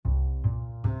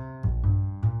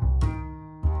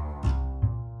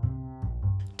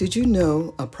Did you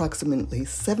know approximately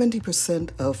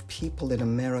 70% of people in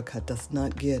America does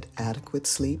not get adequate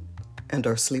sleep and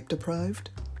are sleep deprived?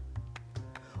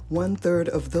 1/3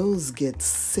 of those get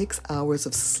 6 hours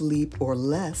of sleep or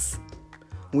less,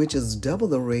 which is double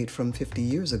the rate from 50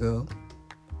 years ago.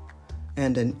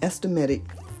 And an estimated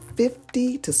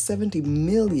 50 to 70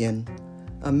 million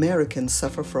Americans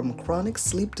suffer from chronic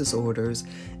sleep disorders,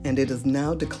 and it is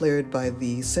now declared by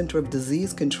the Center of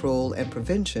Disease Control and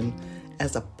Prevention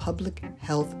as a public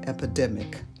health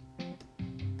epidemic.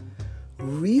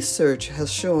 Research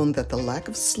has shown that the lack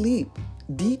of sleep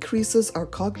decreases our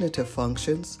cognitive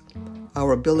functions,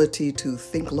 our ability to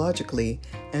think logically,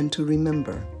 and to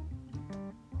remember.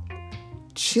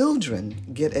 Children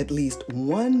get at least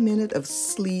 1 minute of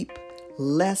sleep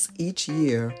less each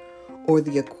year, or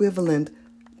the equivalent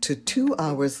to 2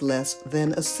 hours less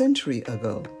than a century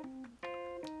ago.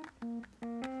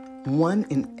 1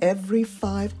 in every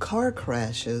 5 car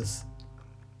crashes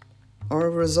are a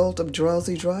result of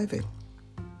drowsy driving.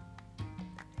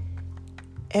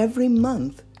 Every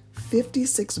month,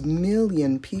 56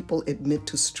 million people admit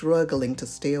to struggling to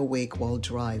stay awake while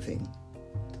driving.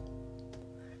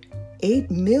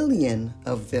 8 million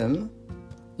of them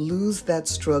lose that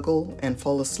struggle and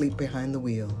fall asleep behind the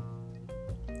wheel,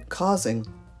 causing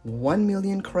 1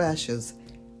 million crashes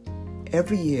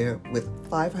every year with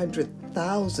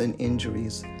 500,000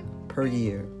 injuries per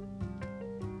year.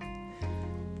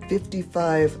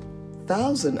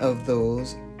 55,000 of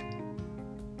those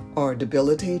are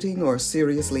debilitating or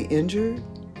seriously injured,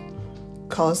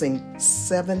 causing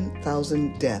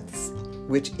 7,000 deaths,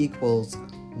 which equals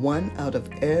 1 out of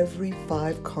every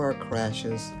 5 car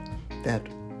crashes that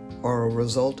are a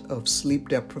result of sleep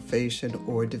deprivation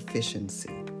or deficiency.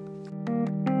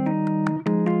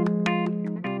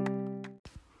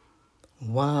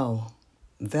 Wow,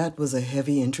 that was a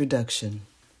heavy introduction.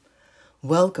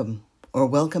 Welcome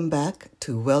back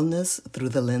to Wellness Through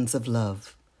the Lens of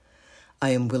Love.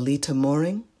 I am Willita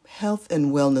Morring, health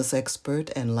and wellness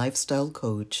expert and lifestyle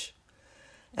coach.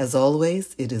 As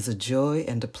always, it is a joy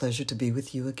and a pleasure to be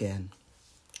with you again.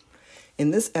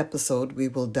 In this episode, we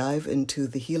will dive into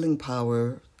the healing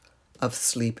power of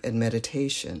sleep and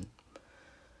meditation.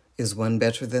 Is one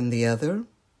better than the other?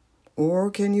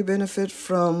 Or can you benefit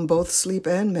from both sleep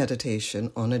and meditation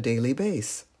on a daily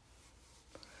basis?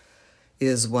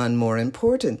 Is one more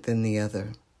important than the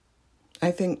other?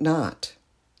 I think not.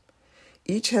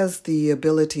 Each has the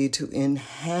ability to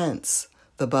enhance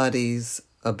the body's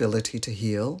ability to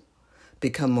heal,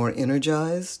 become more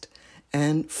energized,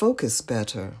 and focus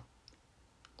better.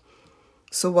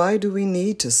 So why do we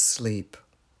need to sleep?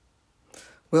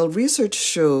 Well, research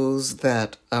shows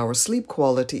that our sleep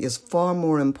quality is far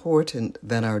more important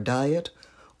than our diet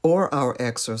or our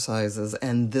exercises,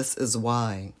 and this is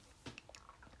why.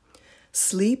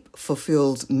 Sleep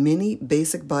fulfills many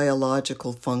basic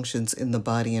biological functions in the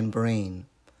body and brain.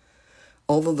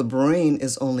 Although the brain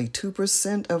is only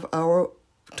 2% of our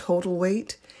total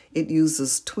weight, it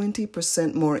uses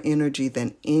 20% more energy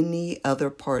than any other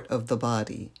part of the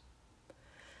body.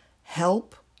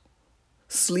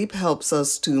 Sleep helps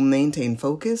us to maintain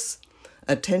focus,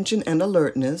 attention, and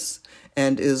alertness,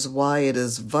 and is why it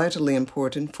is vitally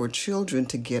important for children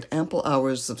to get ample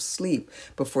hours of sleep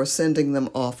before sending them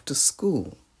off to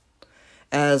school.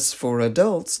 As for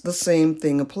adults, the same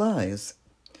thing applies.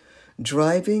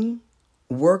 Driving,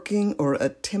 working, or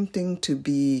attempting to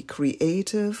be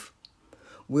creative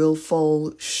will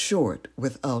fall short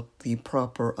without the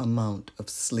proper amount of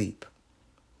sleep.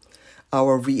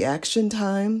 Our reaction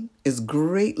time is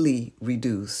greatly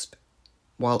reduced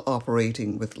while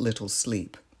operating with little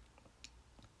sleep.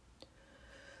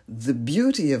 The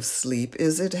beauty of sleep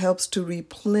is it helps to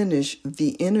replenish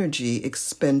the energy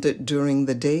expended during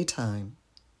the daytime.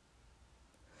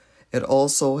 It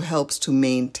also helps to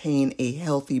maintain a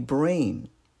healthy brain.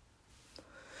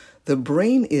 The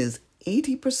brain is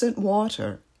 80%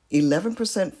 water,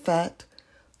 11% fat,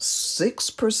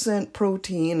 6%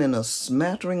 protein, and a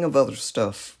smattering of other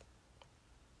stuff.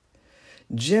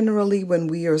 Generally, when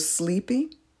we are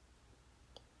sleepy,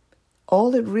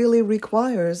 all it really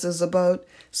requires is about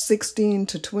 16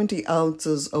 to 20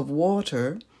 ounces of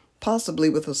water, possibly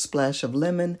with a splash of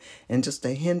lemon and just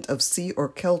a hint of sea or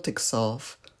Celtic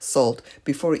salt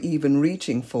before even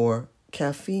reaching for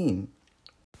caffeine.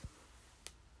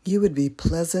 You would be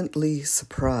pleasantly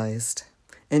surprised.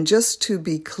 And just to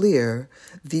be clear,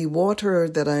 the water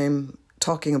that I'm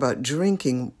talking about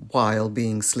drinking while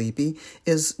being sleepy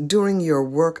is during your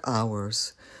work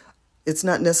hours. It's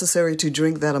not necessary to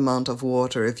drink that amount of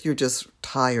water if you're just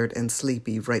tired and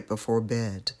sleepy right before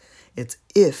bed. It's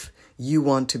if you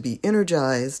want to be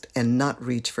energized and not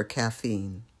reach for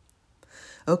caffeine.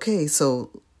 Okay,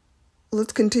 so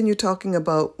let's continue talking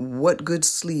about what good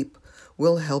sleep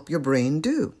will help your brain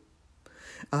do.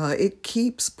 It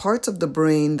keeps parts of the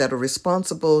brain that are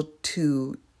responsible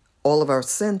to all of our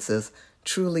senses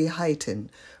truly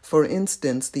heightened. For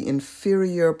instance, the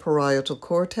inferior parietal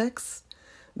cortex.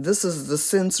 This is the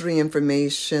sensory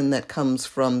information that comes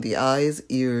from the eyes,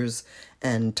 ears,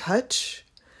 and touch.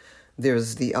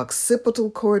 There's the occipital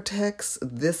cortex.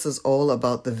 This is all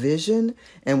about the vision.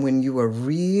 And when you are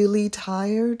really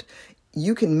tired,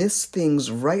 you can miss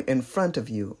things right in front of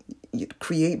you. You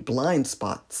create blind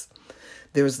spots.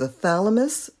 There's the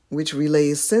thalamus, which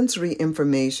relays sensory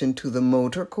information to the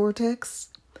motor cortex.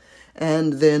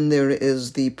 And then there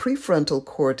is the prefrontal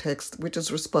cortex, which is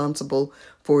responsible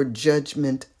for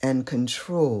judgment and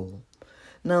control.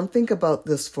 Now think about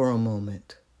this for a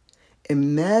moment.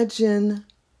 Imagine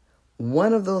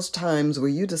one of those times where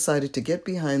you decided to get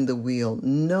behind the wheel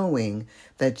knowing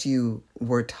that you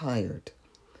were tired.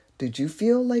 Did you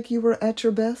feel like you were at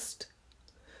your best?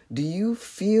 Did you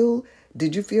feel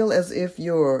as if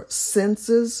your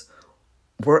senses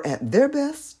were at their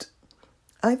best?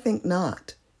 I think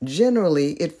not.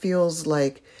 Generally, it feels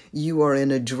like you are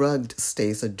in a drugged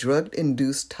state, a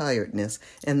drug-induced tiredness,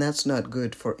 and that's not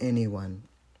good for anyone.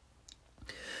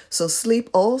 So sleep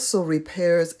also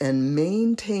repairs and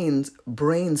maintains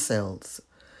brain cells.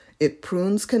 It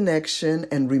prunes connection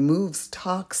and removes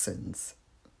toxins.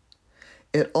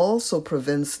 It also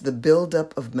prevents the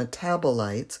buildup of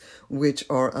metabolites, which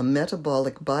are a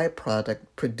metabolic byproduct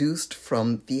produced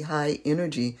from the high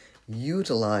energy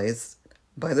utilized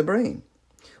by the brain,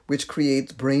 which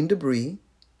creates brain debris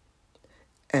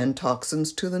and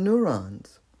toxins to the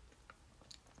neurons.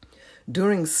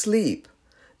 During sleep,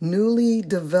 newly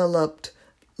developed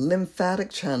lymphatic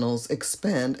channels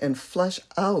expand and flush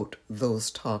out those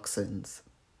toxins.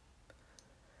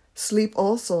 Sleep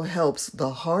also helps the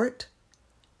heart,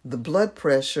 the blood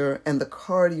pressure, and the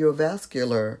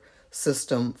cardiovascular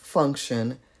system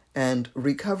function and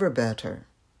recover better.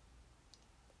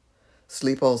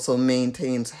 Sleep also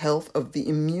maintains health of the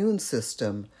immune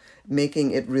system,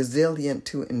 making it resilient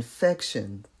to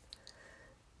infection.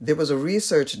 There was a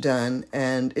research done,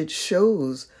 and it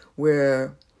shows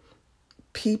where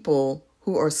people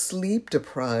who are sleep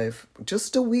deprived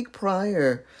just a week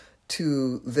prior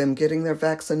to them getting their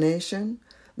vaccination,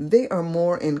 they are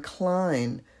more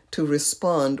inclined to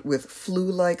respond with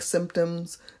flu-like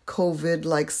symptoms,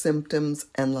 COVID-like symptoms,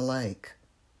 and the like.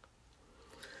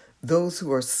 Those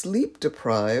who are sleep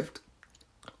deprived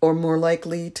are more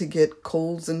likely to get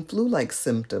colds and flu-like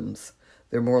symptoms.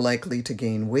 They're more likely to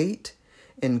gain weight,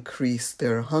 increase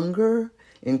their hunger,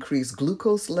 increase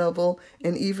glucose level,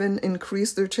 and even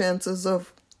increase their chances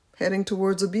of heading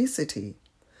towards obesity.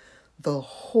 The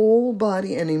whole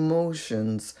body and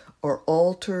emotions are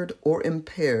altered or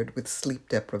impaired with sleep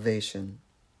deprivation.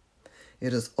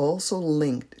 It is also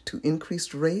linked to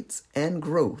increased rates and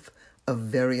growth of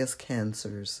various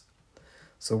cancers.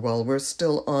 So while we're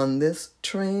still on this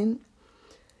train,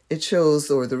 it shows,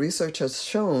 or the research has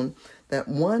shown, that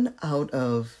 1 out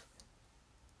of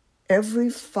every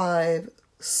 5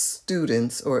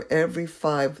 students or every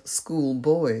 5 school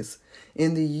boys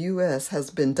in the U.S.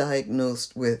 has been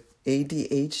diagnosed with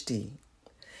ADHD.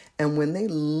 And when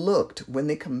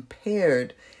they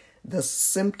compared the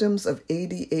symptoms of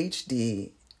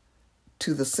ADHD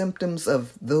to the symptoms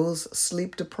of those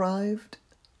sleep deprived,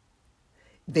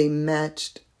 they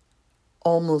matched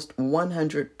almost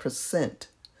 100%.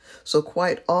 So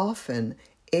quite often,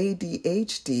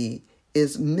 ADHD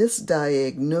is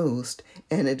misdiagnosed,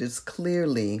 and it is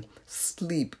clearly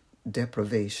sleep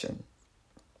deprivation.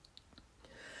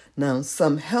 Now,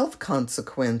 some health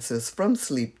consequences from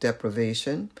sleep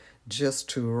deprivation, just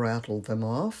to rattle them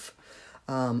off: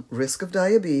 risk of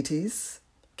diabetes,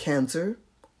 cancer,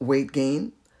 weight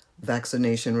gain,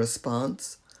 vaccination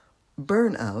response,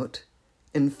 burnout,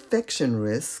 infection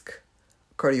risk,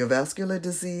 cardiovascular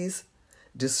disease,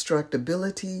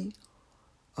 distractibility,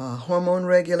 hormone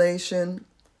regulation,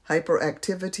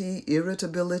 hyperactivity,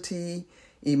 irritability,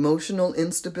 emotional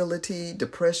instability,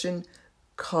 depression,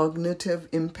 cognitive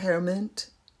impairment.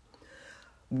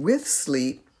 With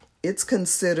sleep, it's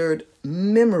considered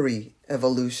memory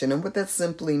evolution. And what that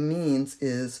simply means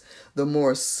is the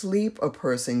more sleep a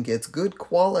person gets, good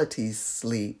quality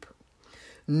sleep,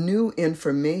 new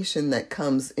information that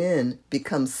comes in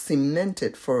becomes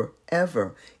cemented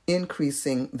forever,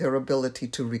 increasing their ability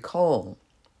to recall.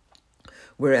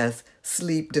 Whereas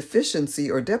sleep deficiency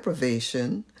or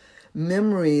deprivation,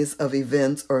 memories of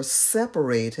events are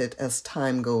separated as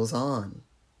time goes on.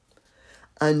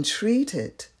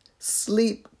 Untreated,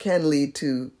 sleep can lead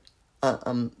to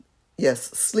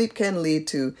Yes, sleep can lead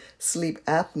to sleep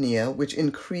apnea, which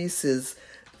increases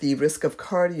the risk of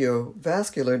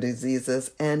cardiovascular diseases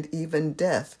and even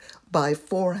death by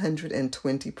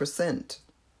 420%.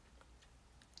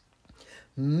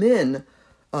 Men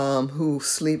who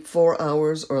sleep 4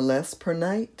 hours or less per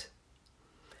night,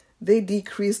 they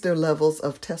decrease their levels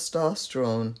of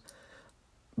testosterone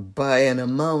by an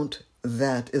amount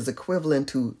that is equivalent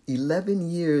to 11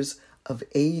 years of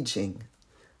aging.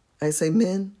 I say,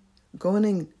 men, go in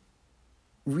and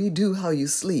redo how you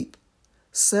sleep.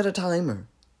 Set a timer.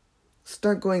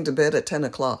 Start going to bed at 10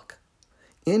 o'clock.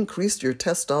 Increase your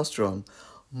testosterone.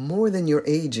 More than your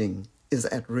aging is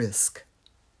at risk.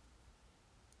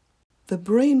 The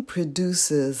brain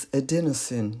produces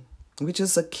adenosine, which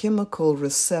is a chemical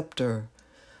receptor.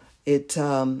 It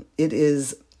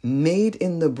is made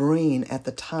in the brain at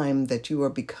the time that you are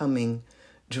becoming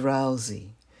drowsy.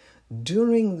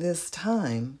 During this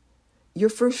time, your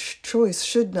first choice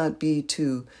should not be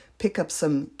to pick up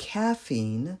some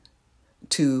caffeine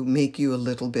to make you a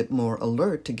little bit more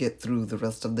alert to get through the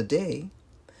rest of the day,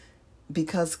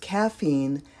 because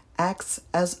caffeine acts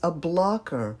as a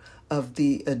blocker of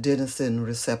the adenosine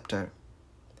receptor.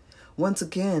 Once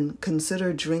again,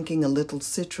 consider drinking a little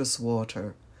citrus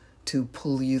water to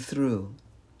pull you through.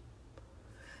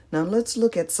 Now let's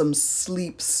look at some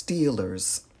sleep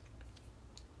stealers.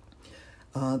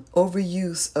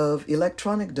 Overuse of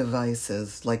electronic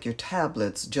devices like your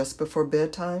tablets just before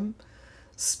bedtime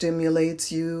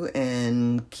stimulates you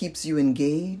and keeps you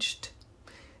engaged.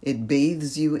 It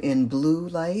bathes you in blue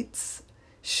lights,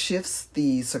 shifts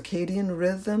the circadian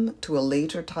rhythm to a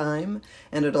later time,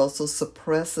 and it also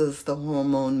suppresses the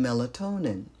hormone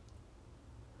melatonin.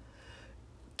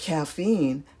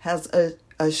 Caffeine has a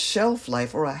shelf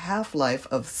life or a half-life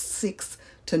of 6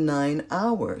 to 9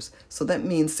 hours. So that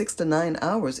means 6 to 9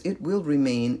 hours it will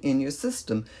remain in your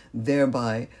system,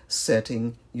 thereby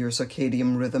setting your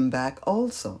circadian rhythm back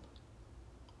also.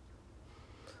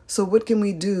 So what can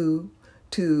we do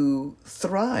to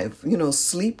thrive?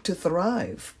 Sleep to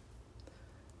thrive.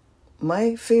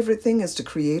 My favorite thing is to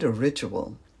create a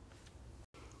ritual.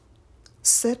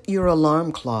 Set your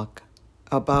alarm clock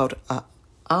about an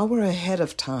hour ahead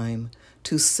of time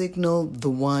to signal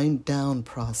the wind down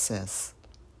process.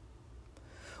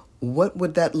 What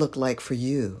would that look like for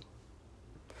you?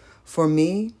 For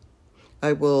me,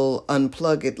 I will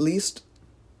unplug at least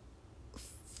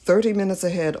 30 minutes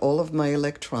ahead all of my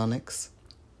electronics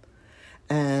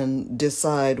and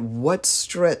decide what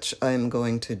stretch I'm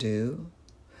going to do.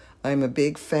 I'm a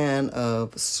big fan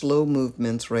of slow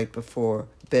movements right before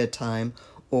bedtime,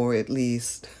 or at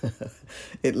least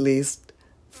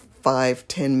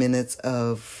 5-10 minutes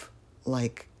of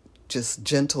just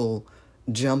gentle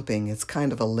jumping. It's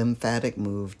kind of a lymphatic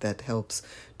move that helps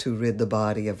to rid the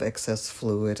body of excess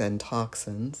fluid and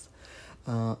toxins.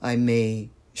 I may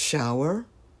shower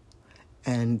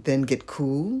and then get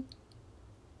cool.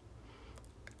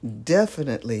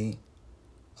 Definitely,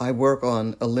 I work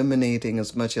on eliminating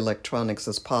as much electronics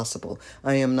as possible.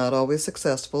 I am not always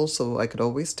successful, so I could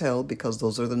always tell, because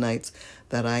those are the nights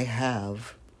that I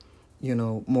have,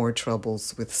 more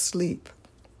troubles with sleep.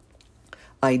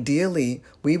 Ideally,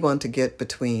 we want to get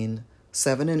between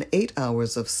 7 and 8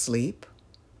 hours of sleep.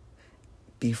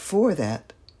 Before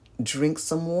that, drink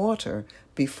some water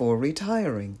before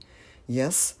retiring.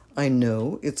 Yes, I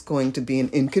know it's going to be an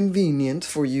inconvenience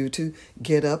for you to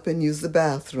get up and use the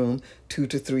bathroom 2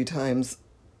 to 3 times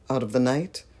out of the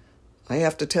night. I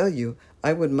have to tell you,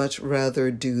 I would much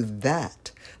rather do that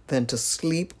than to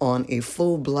sleep on a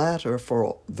full bladder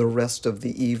for the rest of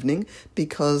the evening,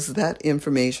 because that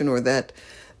information or that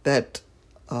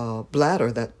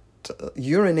bladder, that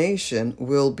urination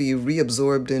will be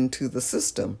reabsorbed into the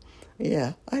system.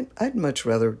 Yeah, I'd much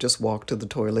rather just walk to the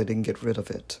toilet and get rid of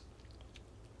it.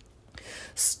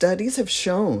 Studies have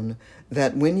shown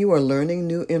that when you are learning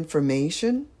new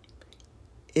information,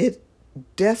 it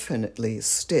definitely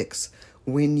sticks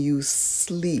when you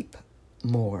sleep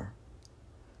more.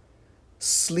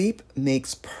 Sleep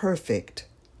makes perfect,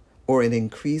 or it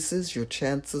increases your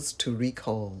chances to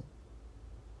recall.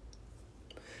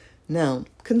 Now,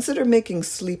 consider making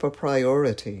sleep a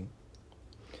priority.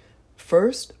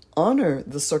 First, honor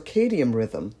the circadian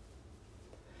rhythm.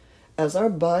 As our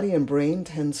body and brain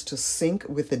tends to sync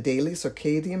with the daily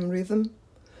circadian rhythm,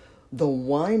 the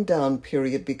wind-down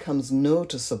period becomes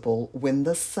noticeable when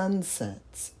the sun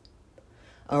sets.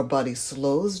 Our body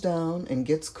slows down and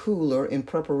gets cooler in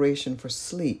preparation for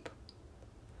sleep.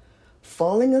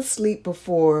 Falling asleep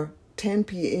before 10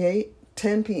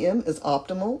 p.m. is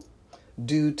optimal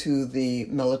due to the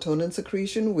melatonin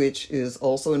secretion, which is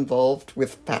also involved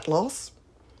with fat loss.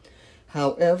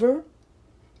 However,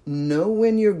 Know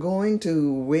when you're going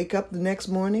to wake up the next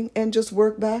morning and just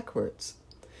work backwards.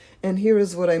 And here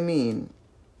is what I mean.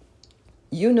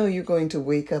 You know you're going to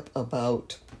wake up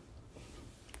about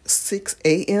 6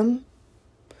 a.m.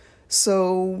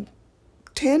 So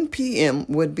 10 p.m.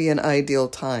 would be an ideal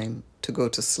time to go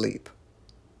to sleep.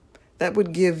 That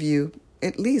would give you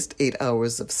at least 8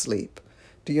 hours of sleep.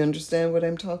 Do you understand what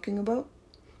I'm talking about?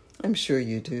 I'm sure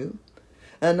you do.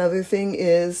 Another thing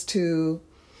is to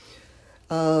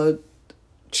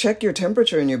check your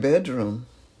temperature in your bedroom.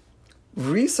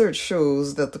 Research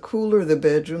shows that the cooler the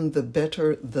bedroom, the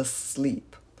better the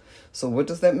sleep. So what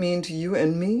does that mean to you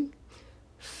and me?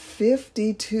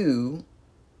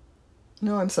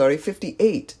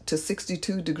 58 to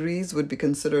 62 degrees would be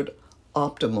considered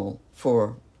optimal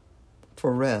for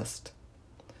rest.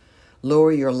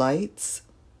 Lower your lights,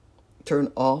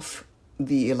 turn off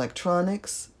the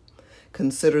electronics,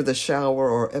 consider the shower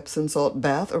or Epsom salt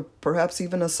bath, or perhaps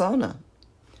even a sauna.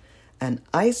 An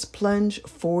ice plunge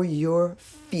for your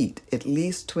feet, at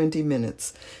least 20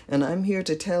 minutes. And I'm here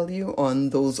to tell you,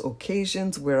 on those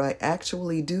occasions where I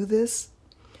actually do this,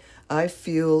 I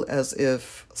feel as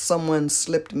if someone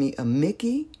slipped me a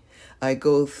Mickey. I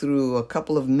go through a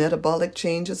couple of metabolic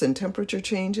changes and temperature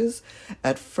changes.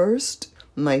 At first,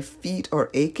 my feet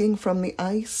are aching from the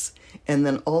ice, and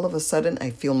then all of a sudden I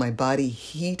feel my body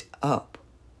heat up.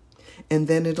 And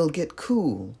then it'll get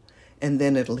cool, and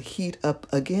then it'll heat up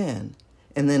again.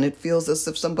 And then it feels as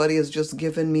if somebody has just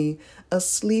given me a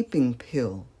sleeping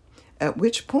pill, at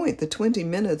which point the 20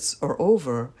 minutes are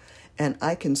over, and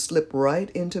I can slip right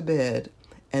into bed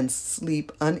and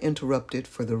sleep uninterrupted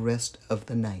for the rest of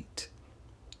the night.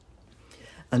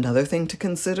 Another thing to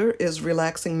consider is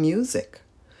relaxing music.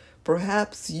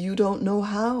 Perhaps you don't know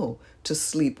how to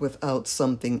sleep without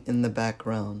something in the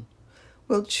background.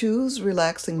 Well, choose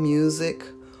relaxing music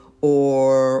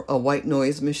or a white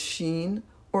noise machine,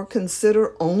 or consider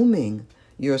oming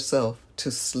yourself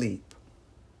to sleep.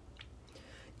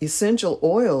 Essential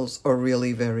oils are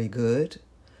really very good.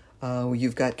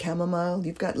 You've got chamomile,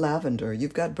 you've got lavender,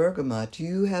 you've got bergamot,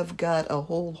 you have got a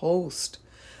whole host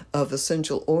of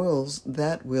essential oils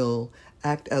that will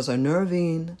act as a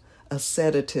nervine, a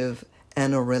sedative,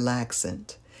 and a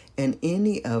relaxant. And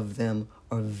any of them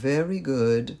are very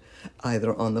good,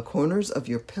 either on the corners of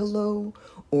your pillow,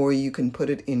 or you can put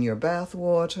it in your bath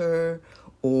water,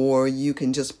 or you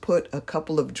can just put a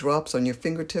couple of drops on your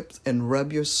fingertips and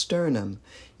rub your sternum.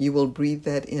 You will breathe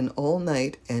that in all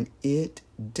night, and it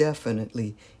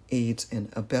definitely aids in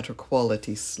a better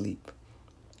quality sleep.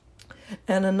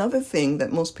 And another thing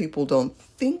that most people don't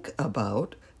think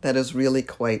about that is really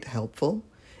quite helpful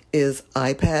is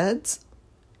iPads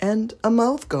and a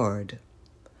mouth guard.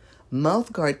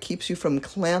 Mouth guard keeps you from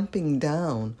clamping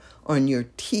down on your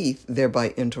teeth,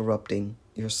 thereby interrupting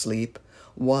your sleep,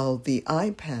 while the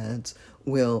iPads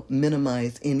will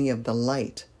minimize any of the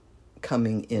light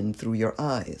coming in through your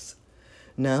eyes.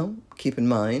 Now, keep in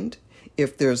mind,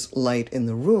 if there's light in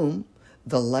the room,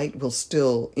 the light will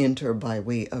still enter by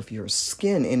way of your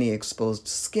skin, any exposed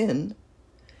skin.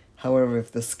 However,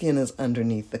 if the skin is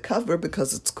underneath the cover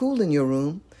because it's cool in your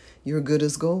room, you're good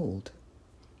as gold.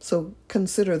 So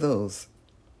consider those.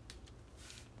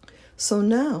 So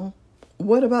now,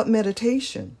 what about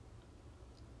meditation?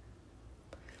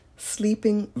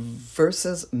 Sleeping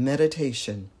versus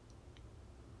meditation.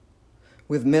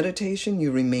 With meditation,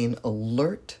 you remain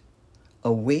alert,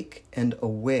 awake, and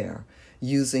aware,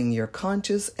 using your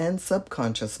conscious and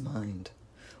subconscious mind.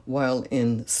 While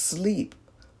in sleep,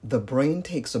 the brain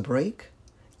takes a break,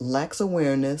 lacks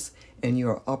awareness, and you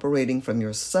are operating from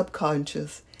your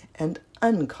subconscious and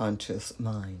unconscious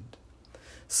mind.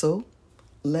 So,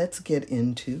 let's get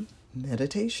into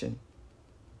meditation.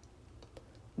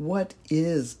 What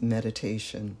is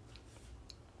meditation?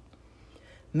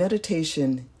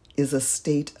 Meditation is a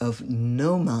state of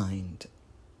no mind.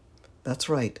 That's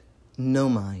right, no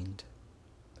mind.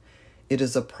 It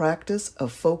is a practice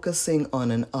of focusing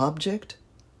on an object,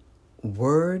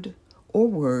 word or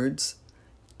words,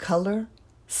 color,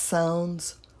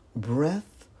 sounds,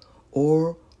 breath,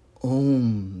 or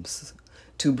ohms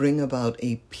to bring about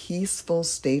a peaceful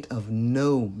state of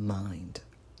no mind.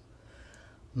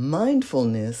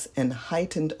 Mindfulness and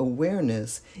heightened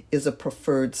awareness is a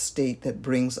preferred state that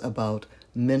brings about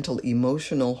mental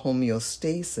emotional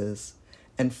homeostasis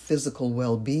and physical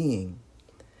well-being.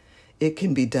 It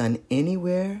can be done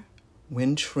anywhere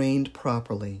when trained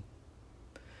properly.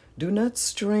 Do not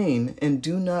strain and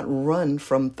do not run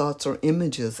from thoughts or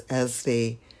images as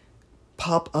they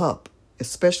pop up,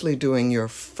 especially during your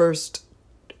first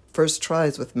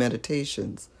tries with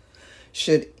meditations.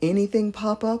 Should anything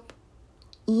pop up,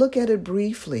 look at it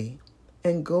briefly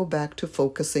and go back to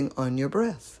focusing on your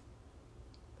breath.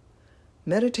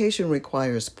 Meditation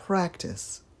requires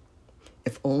practice.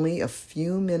 If only a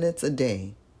few minutes a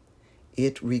day,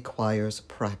 it requires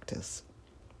practice.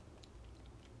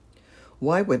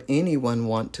 Why would anyone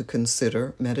want to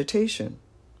consider meditation?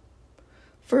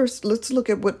 First, let's look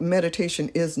at what meditation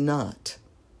is not.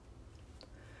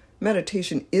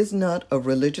 Meditation is not a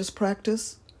religious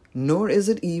practice, nor is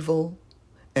it evil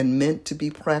and meant to be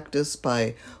practiced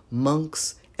by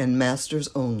monks and masters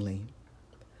only.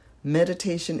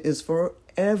 Meditation is for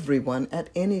everyone at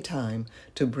any time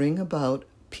to bring about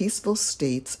peaceful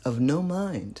states of no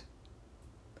mind.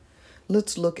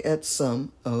 Let's look at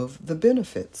some of the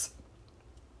benefits.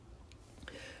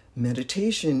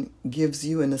 Meditation gives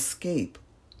you an escape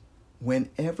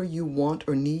whenever you want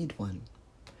or need one.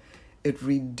 It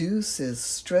reduces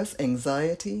stress,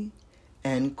 anxiety,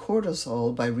 and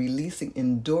cortisol by releasing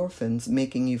endorphins,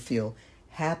 making you feel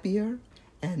happier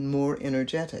and more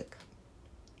energetic.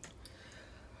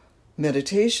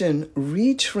 Meditation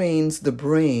retrains the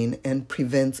brain and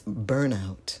prevents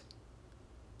burnout.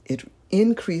 It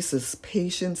increases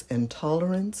patience and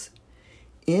tolerance,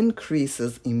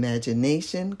 increases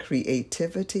imagination,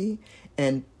 creativity,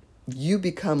 and you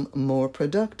become more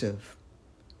productive.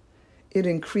 It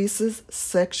increases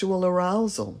sexual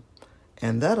arousal,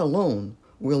 and that alone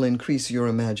will increase your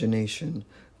imagination,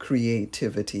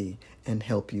 creativity, and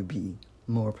help you be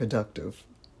more productive.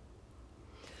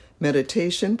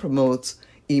 Meditation promotes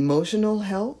emotional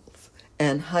health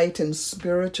and heightens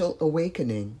spiritual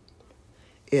awakening.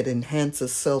 It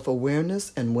enhances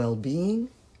self-awareness and well-being.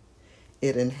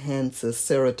 It enhances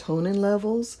serotonin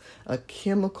levels, a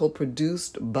chemical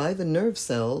produced by the nerve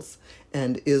cells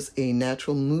and is a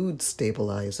natural mood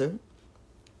stabilizer.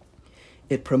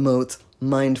 It promotes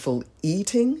mindful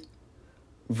eating,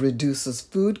 reduces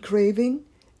food craving,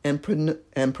 and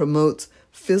promotes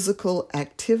physical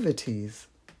activities.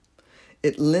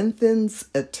 It lengthens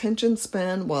attention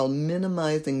span while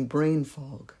minimizing brain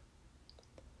fog.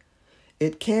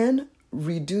 It can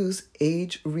reduce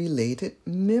age-related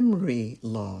memory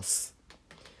loss.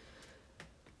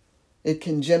 It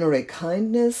can generate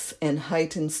kindness and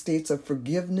heighten states of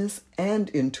forgiveness and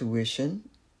intuition.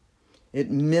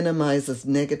 It minimizes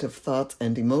negative thoughts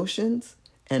and emotions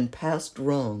and past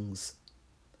wrongs.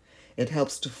 It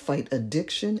helps to fight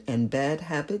addiction and bad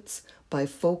habits by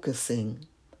focusing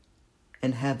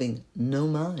and having no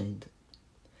mind.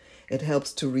 It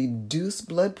helps to reduce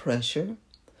blood pressure,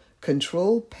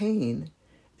 control pain,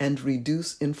 and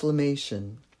reduce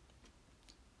inflammation.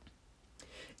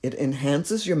 It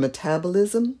enhances your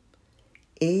metabolism,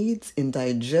 aids in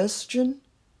digestion,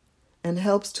 and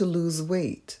helps to lose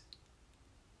weight.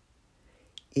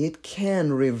 It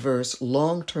can reverse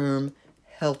long-term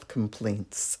health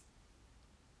complaints.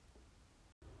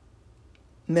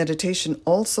 Meditation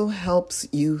also helps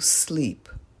you sleep.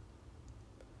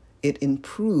 It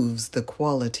improves the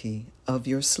quality of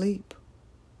your sleep.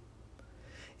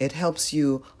 It helps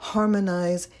you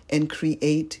harmonize and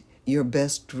create your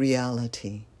best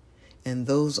reality. And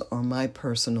those are my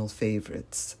personal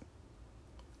favorites.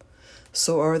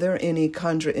 So are there any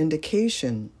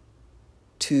contraindication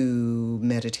to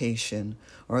meditation?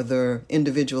 Are there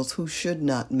individuals who should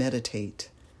not meditate?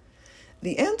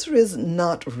 The answer is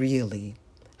not really.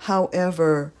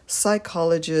 However,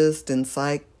 psychologists and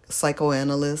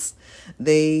psychoanalysts,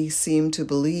 they seem to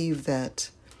believe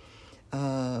that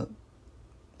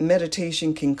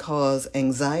meditation can cause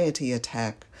anxiety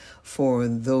attack for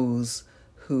those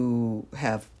who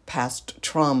have past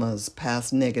traumas,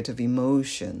 past negative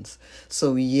emotions.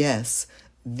 So yes,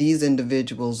 these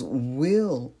individuals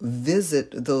will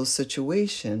visit those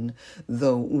situations,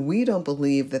 though we don't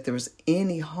believe that there's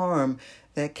any harm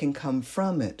that can come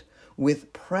from it.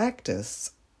 With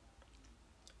practice,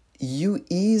 you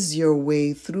ease your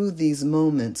way through these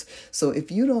moments. So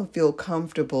if you don't feel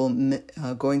comfortable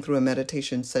going through a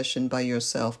meditation session by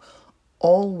yourself,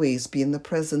 always be in the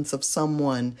presence of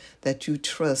someone that you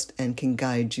trust and can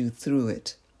guide you through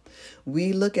it.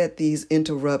 We look at these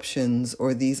interruptions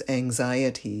or these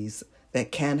anxieties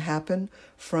that can happen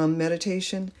from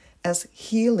meditation as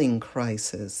healing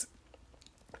crises.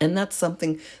 And that's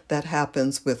something that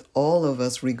happens with all of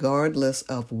us regardless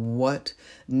of what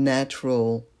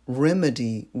natural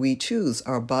remedy we choose.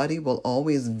 Our body will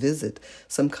always visit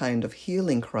some kind of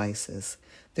healing crisis.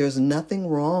 There's nothing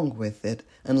wrong with it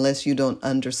unless you don't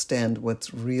understand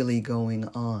what's really going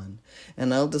on.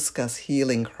 And I'll discuss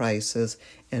healing crisis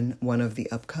in one of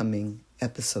the upcoming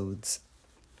episodes.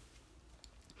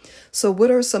 So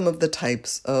what are some of the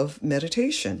types of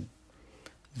meditation?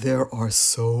 There are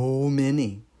so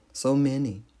many.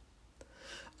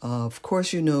 Of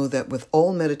course, you know that with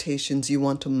all meditations, you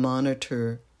want to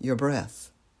monitor your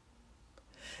breath.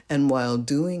 And while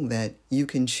doing that, you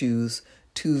can choose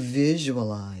to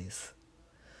visualize.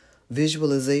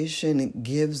 Visualization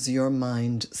gives your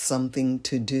mind something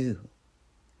to do.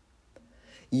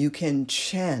 You can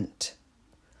chant.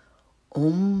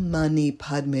 Om Mani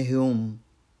Padme Hum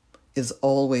is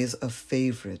always a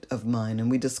favorite of mine,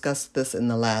 and we discussed this in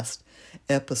the last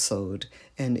episode.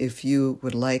 And if you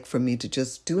would like for me to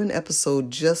just do an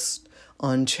episode just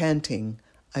on chanting,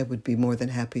 I would be more than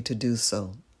happy to do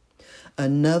so.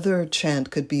 Another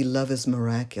chant could be love is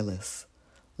miraculous,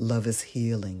 love is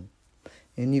healing.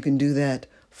 And you can do that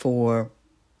for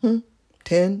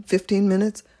 10, 15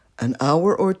 minutes, an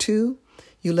hour or two.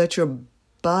 You let your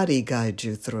body guide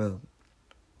you through.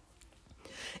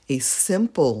 A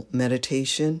simple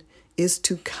meditation is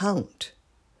to count.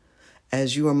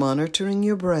 As you are monitoring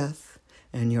your breath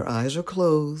and your eyes are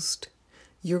closed,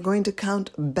 you're going to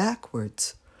count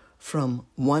backwards from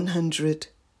 100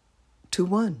 to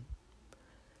 1.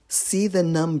 See the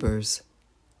numbers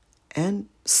and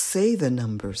say the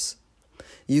numbers.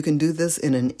 You can do this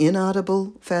in an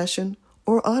inaudible fashion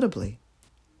or audibly.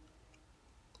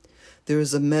 There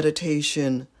is a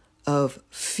meditation of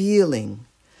feeling,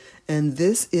 and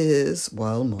this is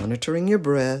while monitoring your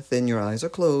breath and your eyes are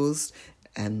closed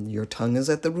and your tongue is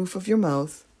at the roof of your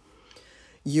mouth.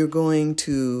 You're going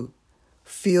to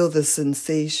feel the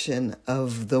sensation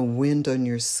of the wind on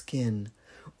your skin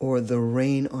or the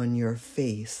rain on your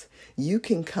face. You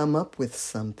can come up with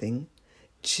something.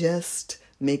 Just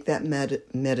make that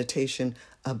meditation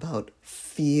about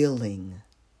feeling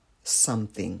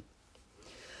something.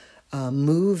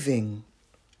 Moving.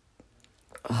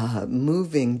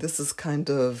 This is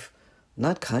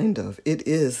it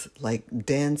is like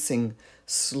dancing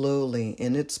slowly,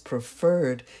 and it's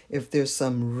preferred if there's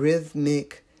some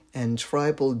rhythmic and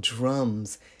tribal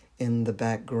drums in the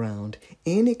background.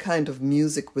 Any kind of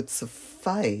music would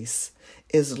suffice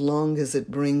as long as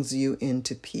it brings you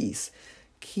into peace.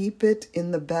 Keep it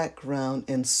in the background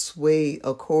and sway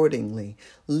accordingly.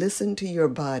 Listen to your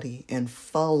body and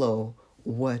follow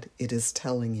what it is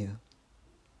telling you.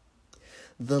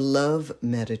 The love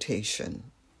meditation.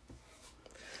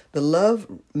 The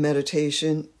love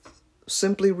meditation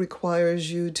simply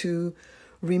requires you to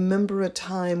remember a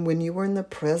time when you were in the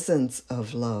presence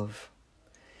of love.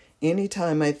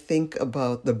 Anytime I think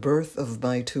about the birth of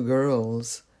my 2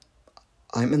 girls,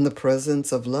 I'm in the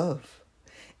presence of love.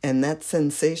 And that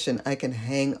sensation I can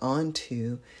hang on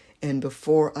to, and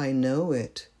before I know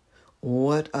it,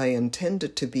 what I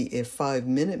intended to be a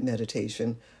 5-minute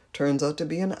meditation turns out to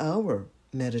be an hour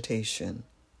meditation.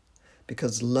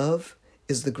 Because love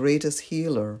is the greatest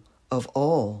healer of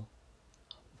all.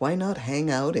 Why not hang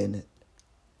out in it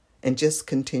and just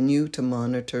continue to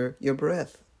monitor your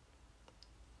breath?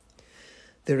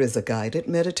 There is a guided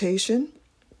meditation,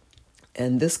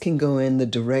 and this can go in the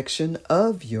direction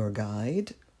of your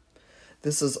guide.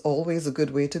 This is always a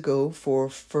good way to go for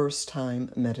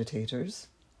first-time meditators.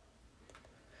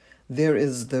 There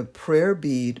is the prayer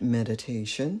bead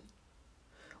meditation,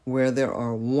 where there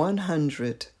are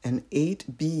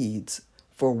 108 beads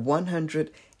for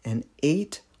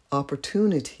 108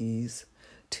 opportunities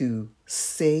to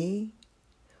say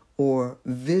or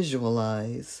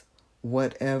visualize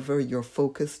whatever your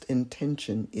focused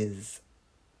intention is.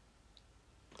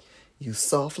 You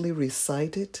softly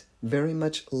recite it, very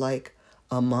much like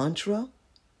a mantra,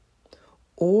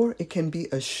 or it can be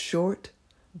a short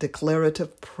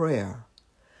declarative prayer,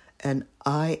 an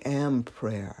I am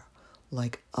prayer,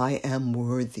 like I am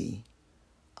worthy,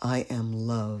 I am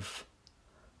love,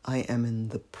 I am in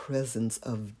the presence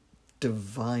of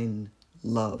divine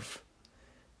love.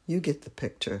 You get the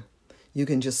picture. You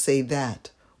can just say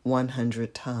that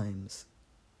 100 times.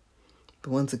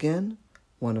 But once again,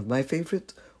 one of my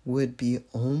favorites would be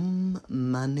Om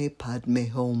Mani Padme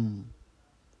Hum,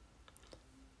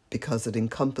 because it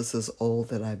encompasses all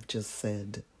that I've just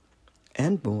said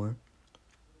and more.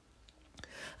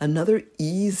 Another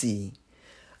easy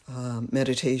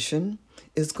meditation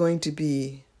is going to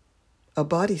be a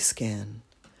body scan.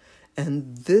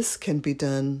 And this can be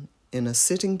done in a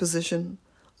sitting position,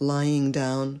 lying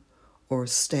down, or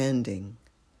standing.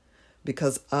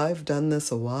 Because I've done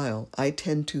this a while, I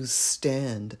tend to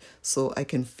stand so I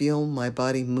can feel my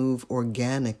body move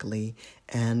organically,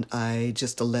 and I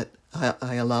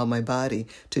allow my body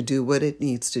to do what it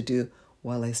needs to do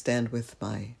while I stand with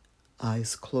my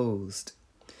eyes closed.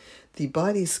 The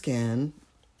body scan,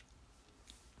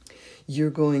 you're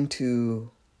going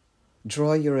to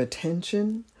draw your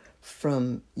attention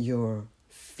from your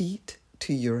feet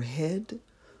to your head,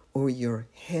 or your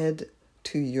head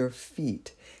to your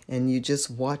feet, and you just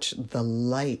watch the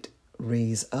light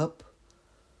raise up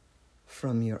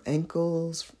from your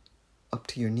ankles up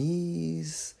to your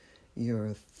knees,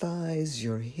 your thighs,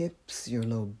 your hips, your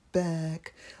low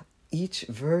back, each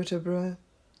vertebra,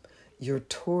 your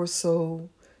torso,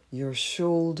 your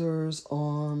shoulders,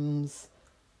 arms,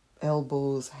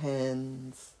 elbows,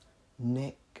 hands,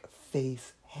 neck,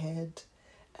 face, head,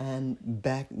 and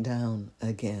back down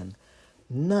again.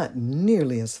 Not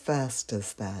nearly as fast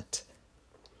as that.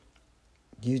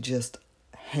 You just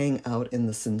hang out in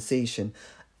the sensation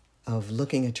of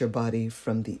looking at your body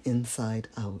from the inside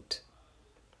out.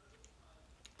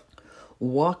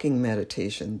 Walking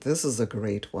meditation, this is a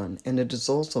great one, and it is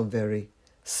also very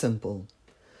simple.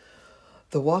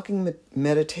 The walking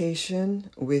meditation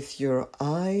with your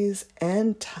eyes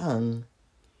and tongue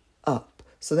up.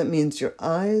 So that means your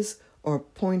eyes are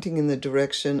pointing in the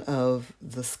direction of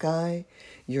the sky.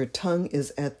 Your tongue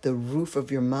is at the roof of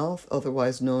your mouth,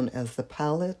 otherwise known as the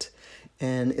palate,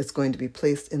 and it's going to be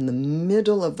placed in the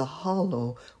middle of the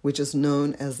hollow, which is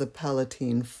known as the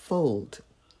palatine fold.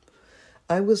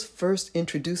 I was first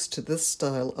introduced to this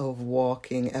style of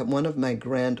walking at one of my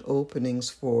grand openings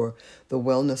for the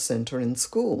Wellness Center in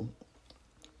school.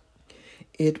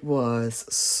 It was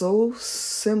so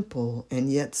simple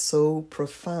and yet so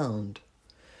profound.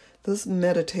 This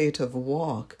meditative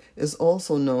walk is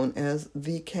also known as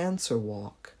the cancer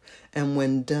walk, and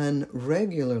when done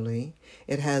regularly,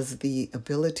 it has the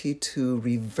ability to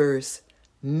reverse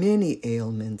many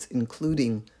ailments,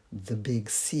 including the big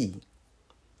C.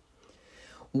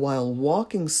 While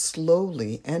walking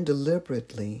slowly and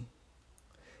deliberately,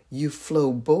 you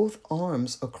flow both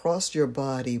arms across your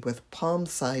body with palm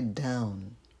side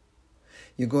down.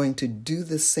 You're going to do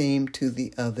the same to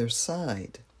the other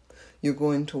side. You're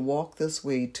going to walk this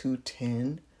way to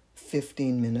 10,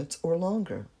 15 minutes or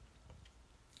longer.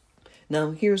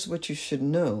 Now, here's what you should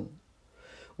know.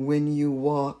 When you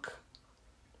walk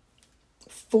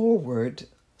forward,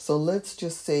 so let's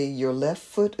just say your left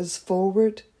foot is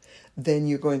forward, then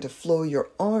you're going to flow your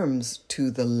arms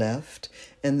to the left,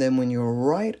 and then when your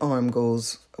right arm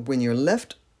goes, when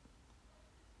the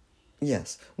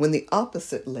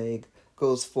opposite leg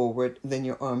goes forward, then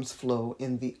your arms flow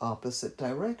in the opposite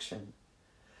direction.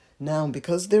 Now,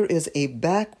 because there is a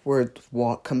backward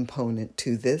walk component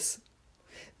to this,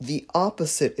 the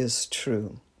opposite is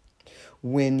true.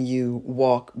 When you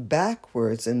walk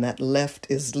backwards and that left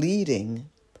is leading,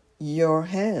 your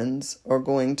hands are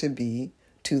going to be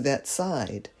to that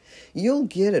side. You'll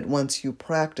get it once you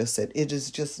practice it. It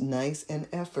is just nice and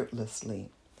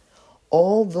effortlessly.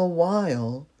 All the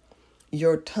while,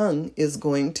 your tongue is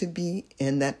going to be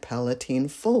in that palatine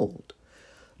fold.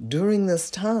 During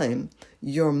this time,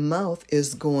 your mouth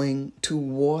is going to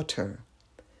water.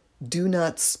 Do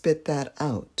not spit that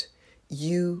out.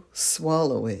 You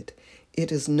swallow it.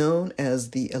 It is known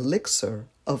as the elixir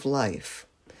of life.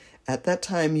 At that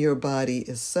time, your body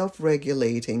is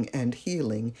self-regulating and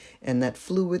healing, and that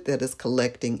fluid that is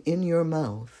collecting in your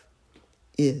mouth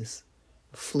is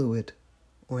fluid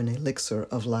or an elixir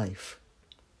of life.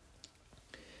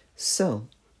 So,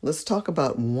 let's talk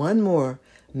about one more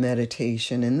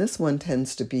meditation, and this one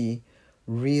tends to be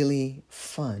really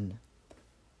fun.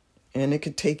 And it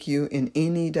could take you in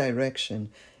any direction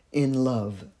in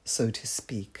love, so to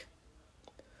speak.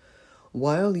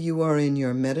 While you are in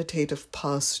your meditative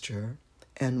posture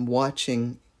and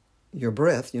watching your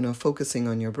breath, focusing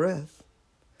on your breath,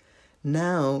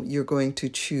 now you're going to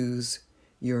choose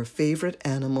your favorite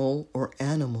animal or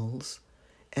animals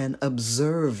and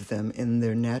observe them in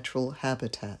their natural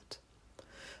habitat.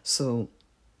 So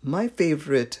my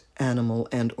favorite animal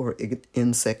and or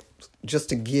insect, just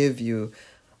to give you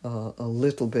a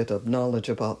little bit of knowledge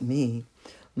about me,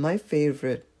 my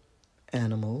favorite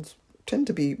animals tend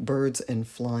to be birds and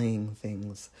flying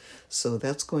things. So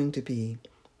that's going to be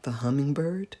the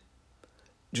hummingbird,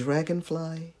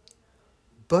 dragonfly,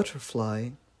 butterfly,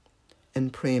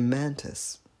 and praying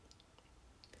mantis.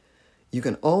 You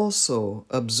can also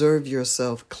observe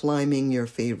yourself climbing your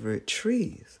favorite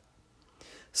trees.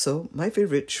 So my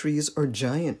favorite trees are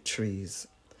giant trees.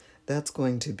 That's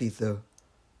going to be the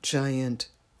giant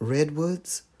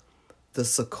redwoods, the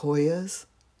sequoias,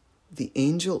 the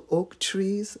angel oak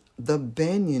trees, the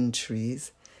banyan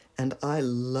trees, and I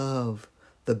love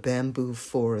the bamboo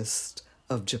forest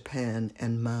of Japan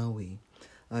and Maui.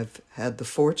 I've had the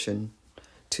fortune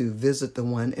to visit the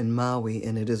one in Maui,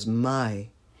 and it is my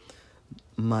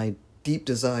deep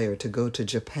desire to go to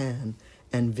Japan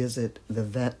and visit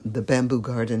the bamboo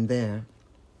garden there.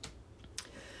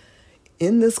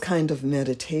 In this kind of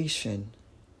meditation,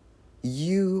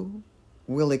 you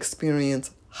will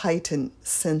experience heightened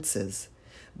senses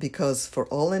because for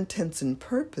all intents and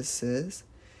purposes,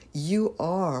 you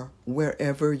are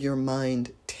wherever your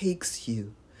mind takes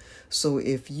you. So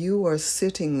if you are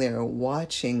sitting there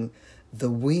watching the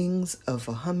wings of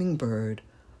a hummingbird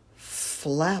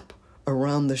flap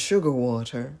around the sugar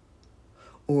water,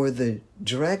 or the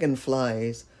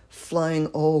dragonflies flying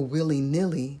all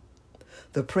willy-nilly,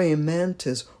 the praying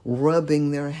mantis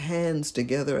rubbing their hands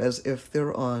together as if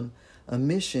they're on a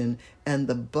mission, and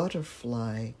the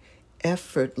butterfly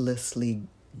effortlessly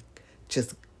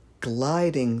just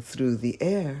gliding through the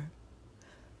air,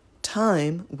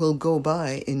 time will go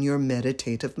by in your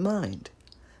meditative mind.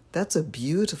 That's a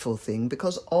beautiful thing,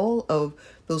 because all of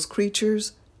those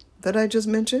creatures that I just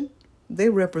mentioned, they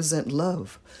represent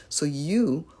love. So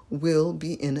you will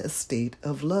be in a state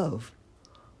of love.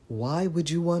 Why would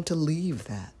you want to leave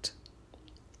that?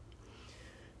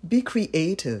 Be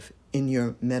creative in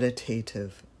your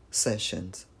meditative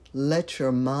sessions. Let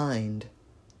your mind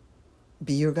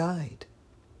be your guide.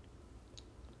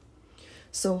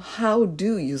 So how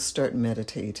do you start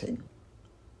meditating?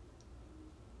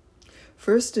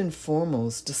 First and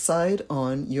foremost, decide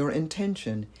on your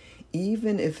intention,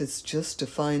 even if it's just to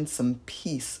find some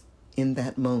peace in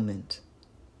that moment.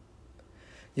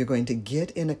 You're going to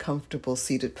get in a comfortable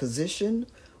seated position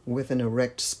with an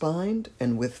erect spine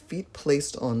and with feet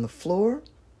placed on the floor,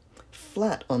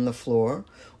 flat on the floor,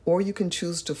 or you can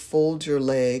choose to fold your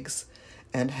legs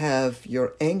and have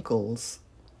your ankles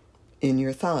in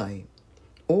your thigh,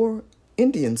 or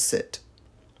Indian sit,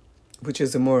 which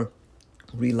is a more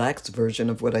relaxed version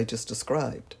of what I just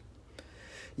described.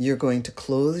 You're going to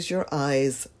close your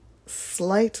eyes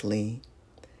slightly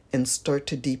and start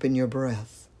to deepen your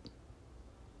breath.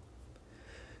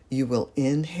 You will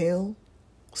inhale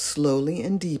slowly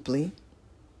and deeply.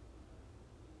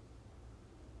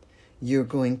 You're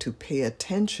going to pay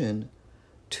attention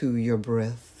to your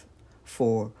breath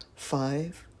for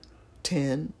 5,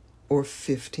 10, or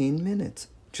 15 minutes,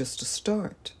 just to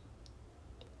start.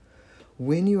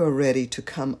 When you are ready to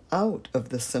come out of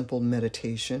the simple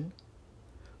meditation,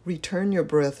 return your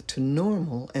breath to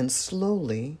normal and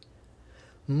slowly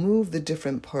move the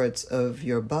different parts of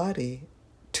your body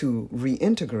to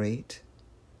reintegrate,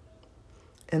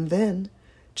 and then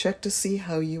check to see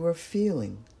how you are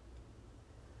feeling.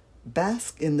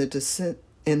 Bask in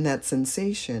that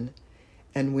sensation,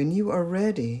 and when you are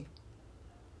ready,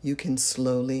 you can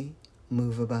slowly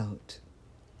move about.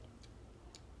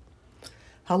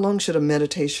 How long should a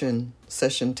meditation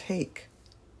session take?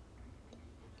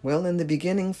 Well, in the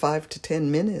beginning, 5 to 10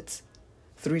 minutes,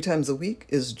 3 times a week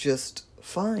is just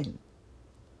fine.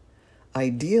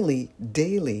 Ideally,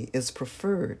 daily is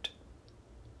preferred.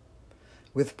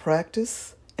 With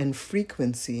practice and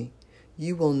frequency,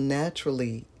 you will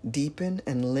naturally deepen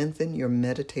and lengthen your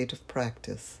meditative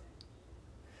practice.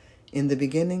 In the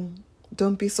beginning,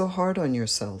 don't be so hard on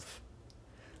yourself.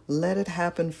 Let it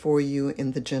happen for you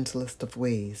in the gentlest of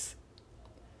ways.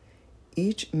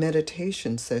 Each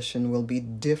meditation session will be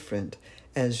different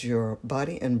as your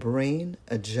body and brain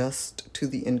adjust to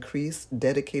the increased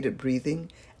dedicated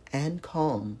breathing and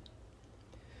calm.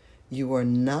 You are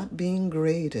not being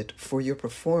graded for your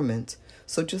performance,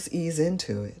 so just ease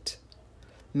into it.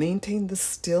 Maintain the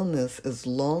stillness as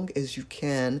long as you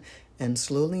can and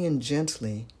slowly and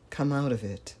gently come out of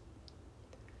it.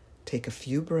 Take a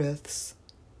few breaths.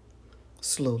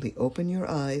 Slowly open your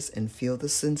eyes and feel the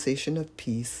sensation of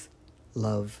peace,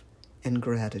 love, and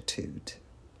gratitude.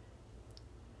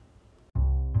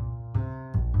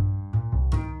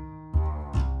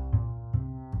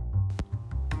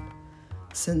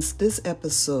 Since this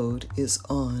episode is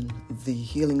on the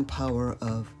healing power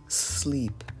of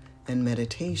sleep and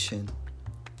meditation,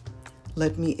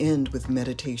 let me end with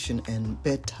meditation and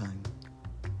bedtime.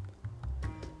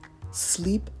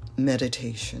 Sleep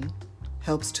meditation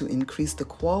helps to increase the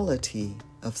quality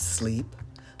of sleep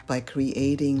by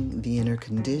creating the inner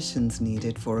conditions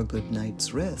needed for a good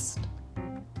night's rest.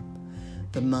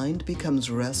 The mind becomes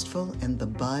restful and the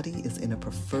body is in a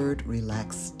preferred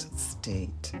relaxed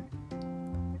state.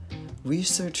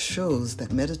 Research shows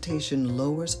that meditation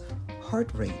lowers heart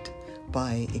rate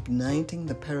by igniting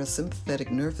the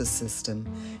parasympathetic nervous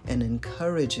system and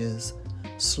encourages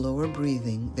slower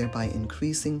breathing, thereby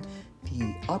increasing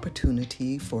the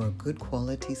opportunity for a good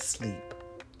quality sleep.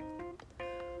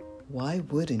 Why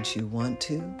wouldn't you want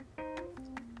to?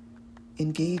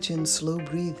 Engage in slow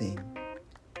breathing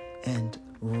and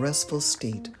restful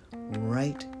state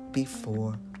right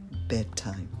before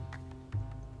bedtime.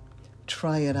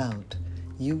 Try it out.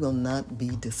 You will not be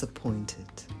disappointed.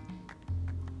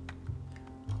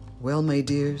 Well, my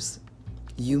dears,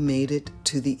 you made it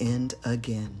to the end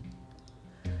again.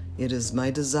 It is my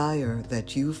desire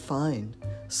that you find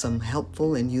some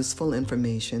helpful and useful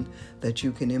information that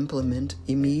you can implement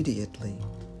immediately.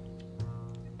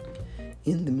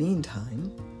 In the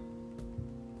meantime,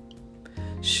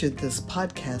 should this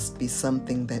podcast be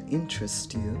something that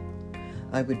interests you,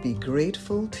 I would be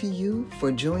grateful to you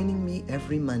for joining me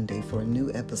every Monday for a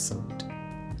new episode.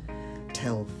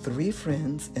 Tell 3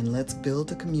 friends and let's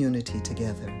build a community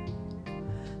together.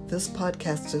 This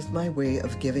podcast is my way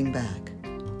of giving back.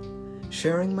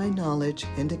 Sharing my knowledge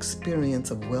and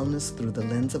experience of wellness through the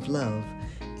lens of love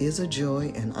is a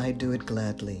joy, and I do it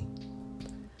gladly.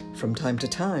 From time to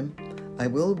time, I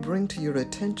will bring to your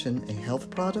attention a health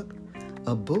product,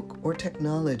 a book, or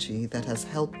technology that has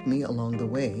helped me along the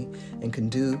way and can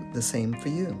do the same for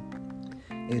you.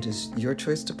 It is your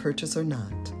choice to purchase or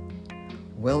not.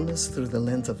 Wellness through the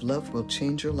lens of love will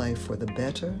change your life for the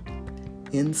better,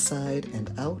 inside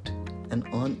and out, and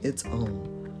on its own.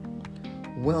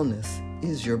 Wellness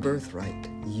is your birthright.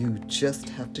 You just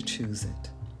have to choose it.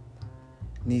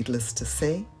 Needless to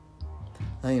say,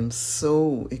 I am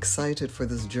so excited for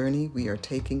this journey we are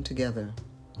taking together.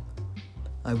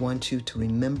 I want you to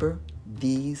remember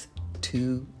these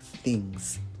 2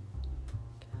 things.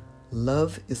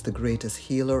 Love is the greatest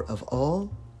healer of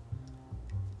all,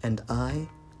 and I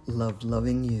love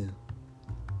loving you.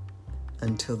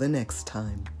 Until the next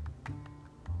time.